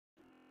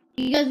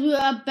You guys, we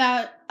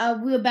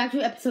were back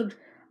to episode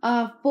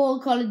 4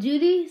 Call of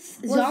Duty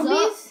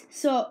Zombies.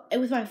 So it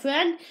was my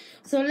friend.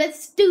 So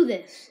let's do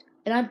this.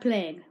 And I'm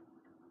playing.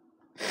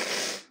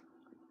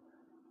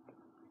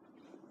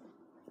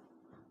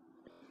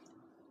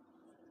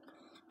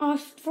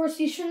 Forrest,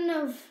 you shouldn't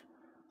have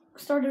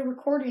started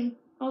recording.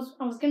 I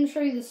was gonna show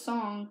you this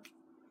song.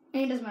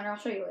 And it doesn't matter, I'll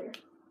show you later.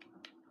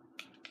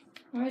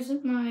 Why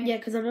isn't my... Yeah,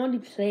 because I'm already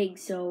playing,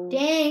 so...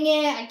 Dang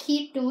it, I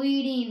keep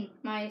deleting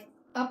my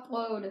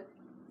upload.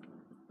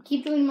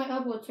 Keep deleting my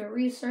upload so it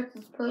restarts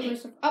its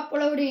purpose of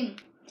uploading.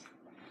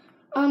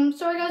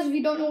 Sorry guys if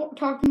you don't know what we're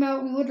talking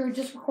about. We literally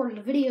just recorded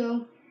a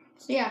video.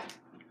 So yeah.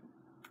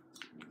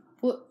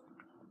 What?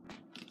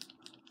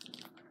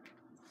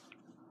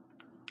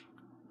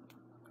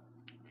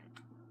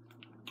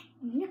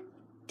 Yeah.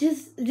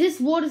 This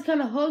water's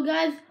kind of hot,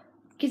 guys,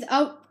 because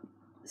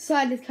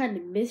outside is kind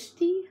of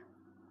misty.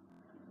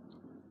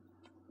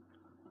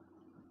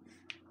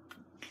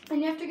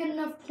 And you have to get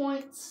enough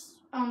points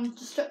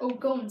just to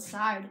go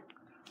inside,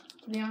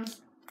 to be honest.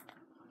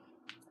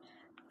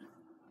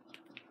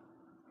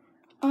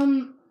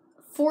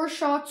 4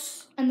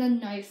 shots and then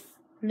knife.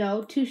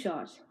 No, 2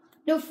 shots.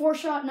 No,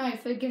 4-shot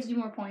knife. It gives you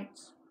more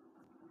points.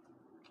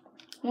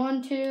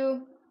 1,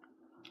 2.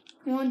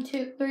 1,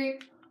 2, 3.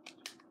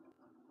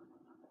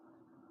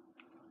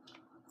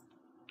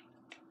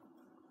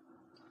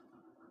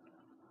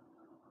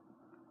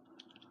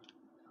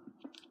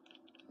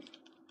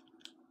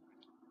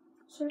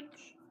 Search.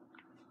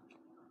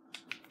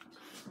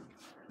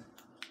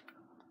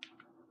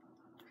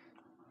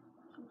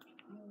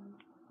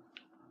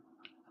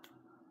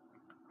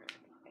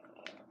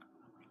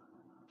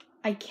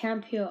 I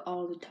camp here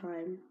all the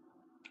time.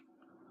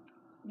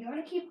 You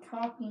gotta keep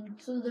talking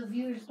so the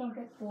viewers don't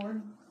get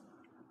bored.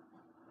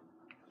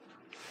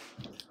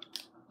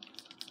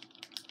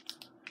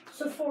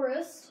 So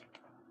Forrest,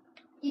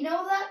 you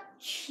know that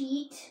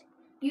cheat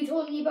you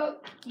told me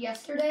about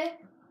yesterday?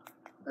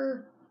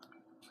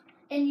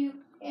 And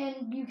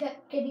you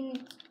kept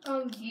getting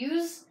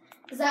views?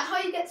 Is that how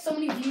you get so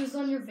many views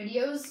on your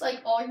videos?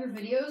 Like all your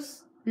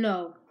videos?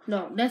 No,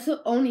 that's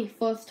the only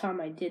first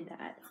time I did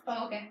that.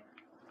 Oh, okay.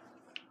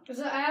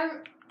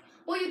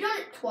 Well, you've done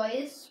it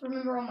twice,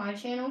 remember, on my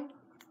channel?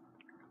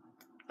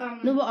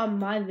 No, but on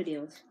my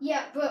videos.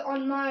 Yeah, but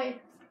on my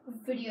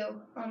video,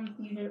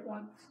 you did it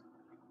once.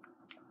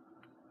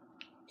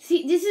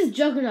 See, this is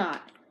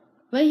Juggernaut.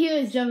 Right here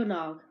is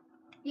Juggernaut.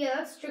 Yeah,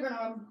 that's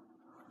Juggernog.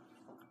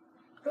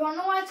 Do you want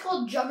to know why it's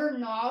called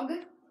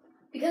Juggernog?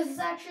 Because it's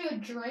actually a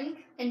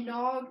drink, and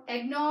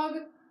eggnog.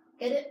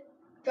 Get it?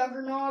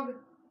 Juggernog,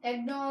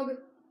 eggnog.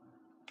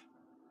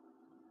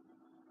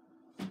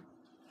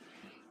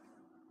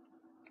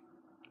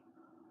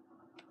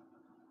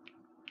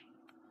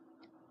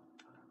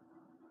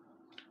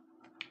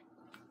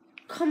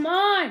 Come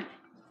on!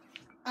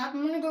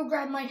 I'm gonna go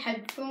grab my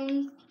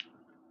headphones.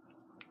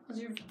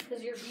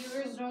 Because your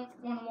viewers don't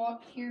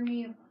want to hear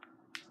me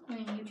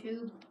on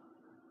YouTube.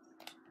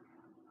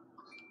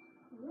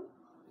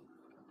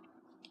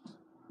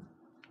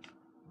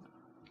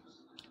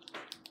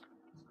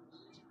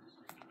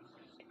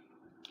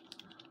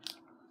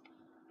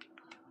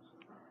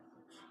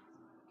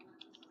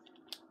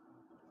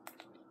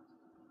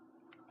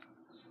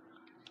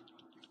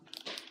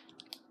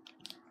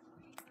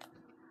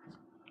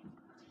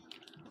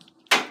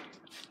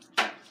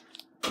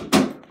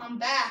 I'm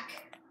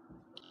back.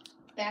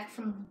 Back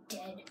from the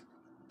dead.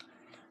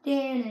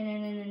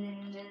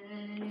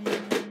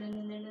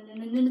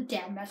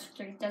 Dad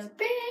Master does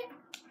it.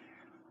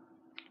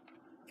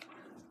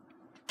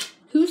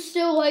 Who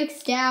still likes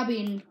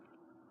stabbing?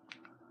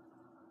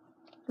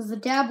 Because the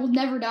dab will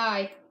never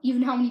die.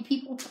 Even how many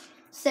people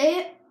say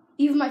it.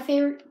 Even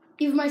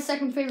my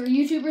second favorite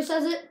YouTuber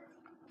says it.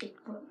 It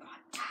will not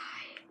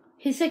die.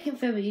 His second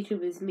favorite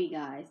YouTuber is me,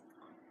 guys.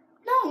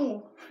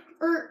 No.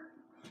 Or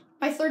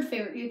my third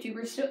favorite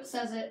YouTuber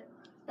says it.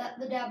 That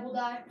the dab will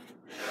die.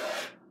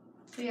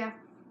 So yeah.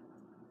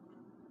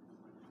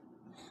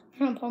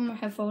 I'm gonna pull my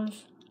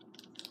headphones.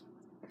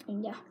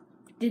 And yeah.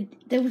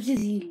 That was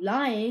just he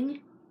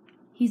lying.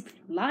 He's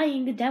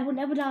lying. The dab will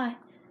never die.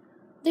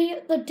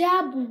 The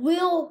dab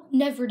will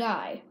never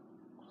die.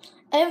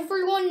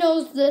 Everyone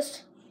knows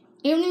this.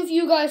 Even if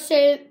you guys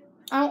say it,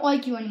 I don't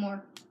like you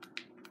anymore.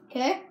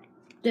 Okay?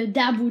 The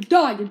dab will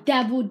die. The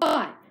dab will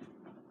die.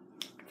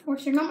 Of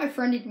course, you're not my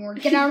friend anymore.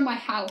 Get out of my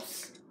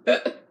house.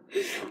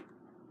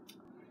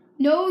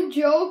 No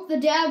joke, the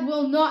dab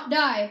will not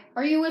die.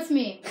 Are you with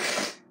me?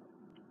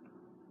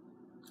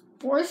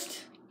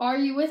 Forrest, are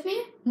you with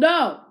me?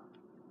 No.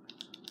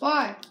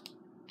 Why?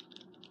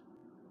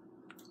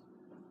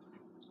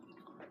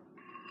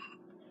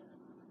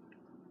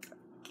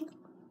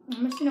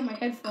 I'm missing out my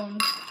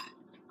headphones.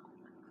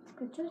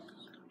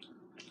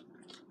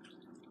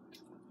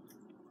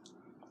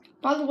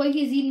 By the way,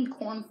 he's eating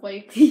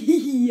cornflakes.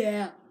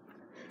 Yeah.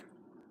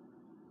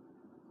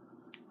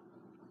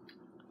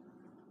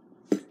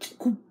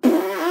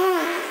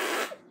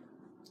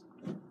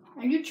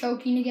 Are you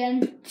choking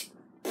again?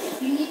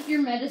 You need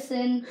your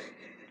medicine.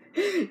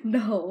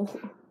 No.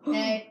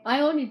 Hey.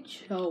 I only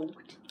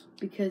choked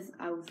because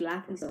I was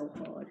laughing so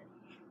hard.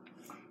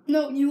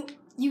 No, you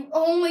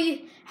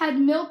only had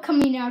milk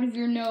coming out of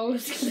your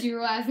nose because you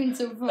were laughing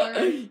so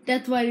hard.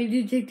 That's why I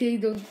need to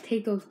take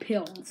those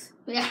pills.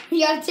 Yeah,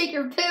 you gotta take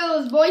your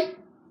pills, boy.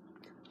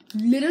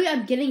 Literally,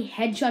 I'm getting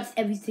headshots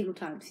every single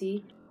time.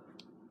 See?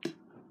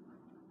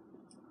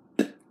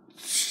 You're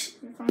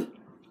fine.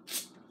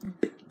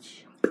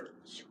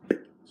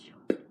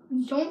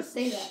 Don't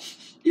say that.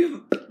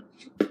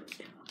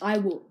 I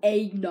will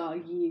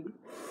eggnog you.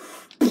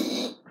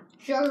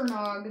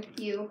 Juggernog,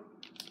 you.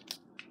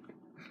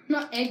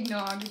 Not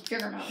eggnog,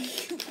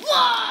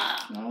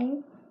 juggernog.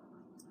 No.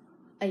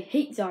 I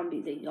hate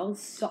zombies. They all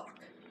suck.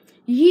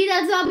 You hear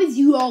that, zombies?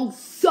 You all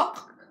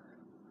suck.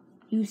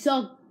 You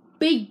suck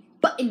big,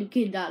 but you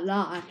cannot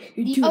lie.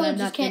 You The do others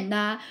not can't-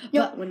 lie.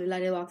 Yep. But when the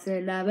light walks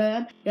in the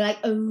room, you're like,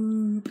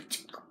 oh.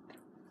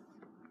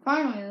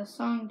 Finally, the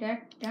song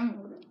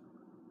downloaded.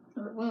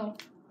 Or it will.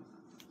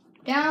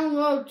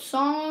 Download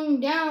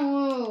song,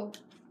 download.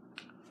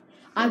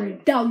 I will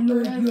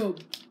download you.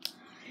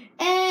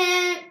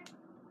 And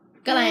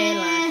Gotta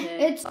analyze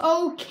it. it's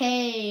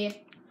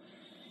okay.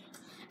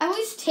 At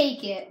least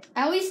take it.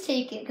 At least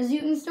take it, because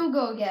you can still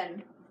go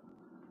again.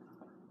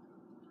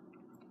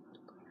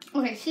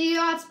 Okay, see,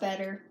 that's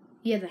better.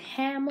 Yeah, the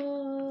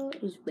hammer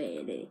is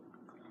ready.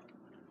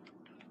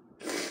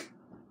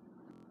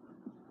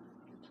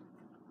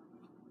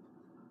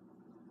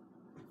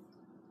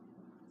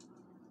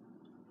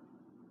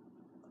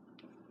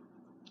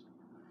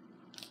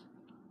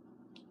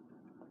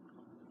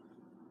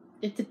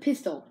 It's a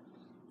pistol.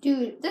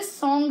 Dude, this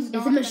song's not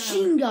It's a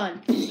machine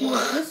gun.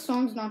 This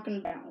song's not gonna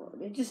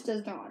download. It just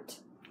does not.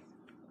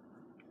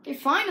 Okay,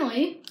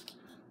 finally.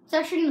 It's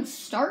actually gonna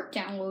start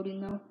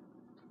downloading though.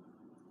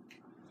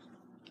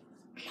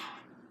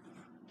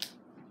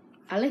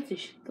 I like to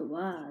shoot the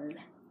wall.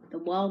 The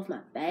wall's my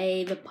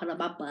favorite part of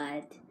my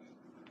butt.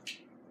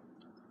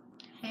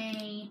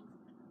 Hey.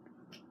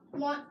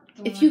 What?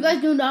 If you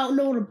guys do not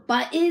know what a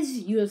butt is,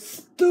 you're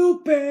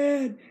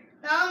stupid.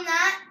 No, I'm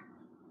not.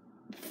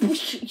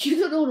 You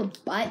don't know what a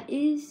butt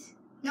is?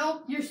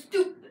 No, you're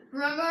stupid.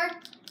 Remember?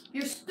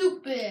 You're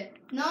stupid.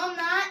 No, I'm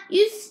not.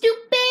 You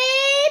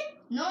stupid.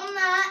 No, I'm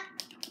not.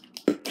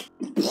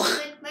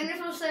 Then you're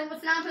supposed to say,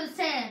 what's 9 plus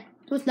 10?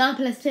 What's 9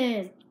 plus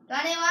 10?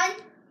 21?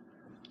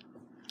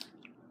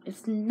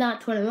 It's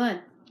not 21.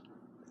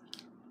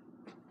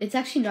 It's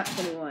actually not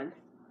 21.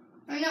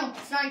 I know,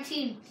 it's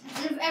 19.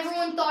 And if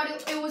everyone thought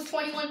it was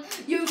 21,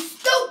 you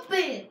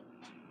stupid!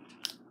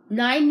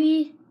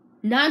 9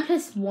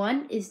 plus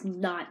 1 is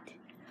not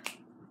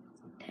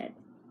 10.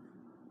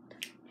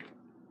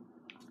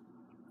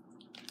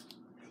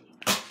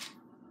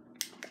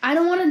 I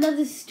don't want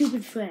another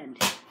stupid friend.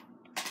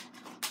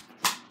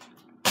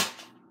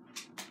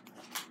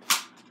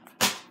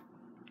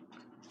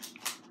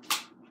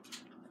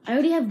 I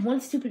already have one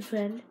stupid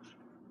friend.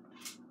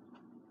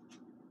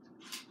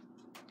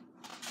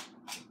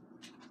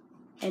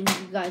 And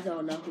you guys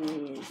all know who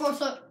he is.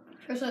 Force up.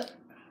 Force up.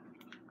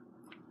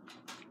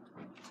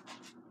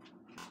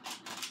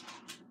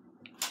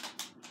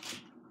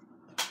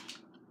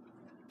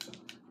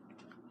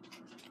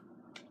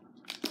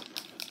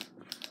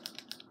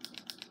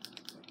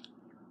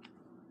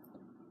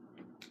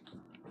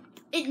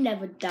 It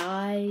never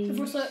dies.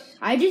 Force up.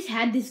 I just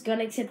had this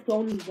gun except for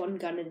only one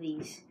gun of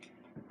these.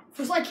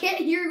 Force up. I can't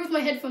hear you with my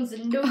headphones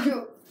in. No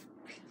joke.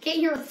 Can't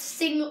hear a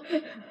single.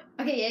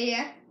 Okay,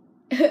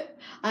 yeah.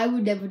 I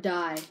would never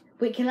die.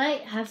 Wait, can I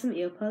have some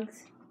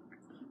earplugs?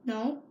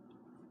 No.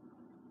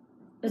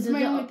 This This is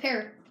my only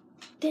pair.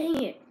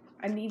 Dang it.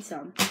 I need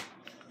some.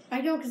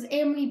 I know, because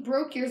Amity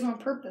broke yours on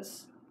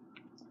purpose.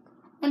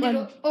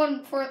 When?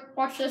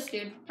 Watch this,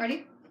 dude.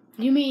 Ready?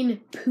 You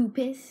mean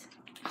poopus?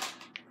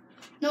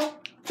 No,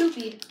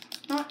 Poopy.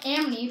 Not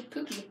Amity,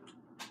 Poopy.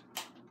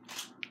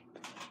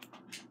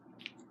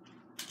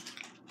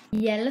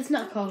 Yeah, let's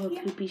not call her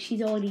poopy.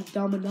 She's already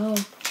dumb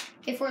enough.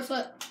 Okay, Force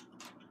up.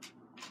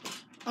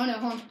 Oh no,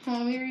 hold on,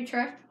 let me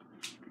retry.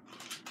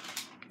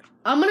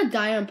 I'm gonna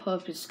die on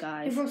purpose, Okay,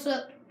 guys. Force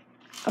up.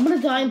 I'm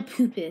gonna die in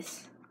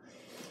poopus.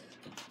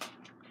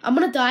 I'm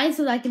gonna die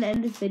so that I can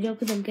end this video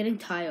because I'm getting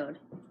tired.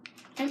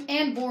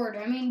 And bored.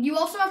 I mean, you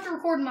also have to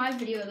record my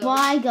video, though.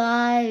 Bye,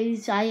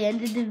 guys. I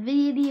ended the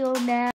video now.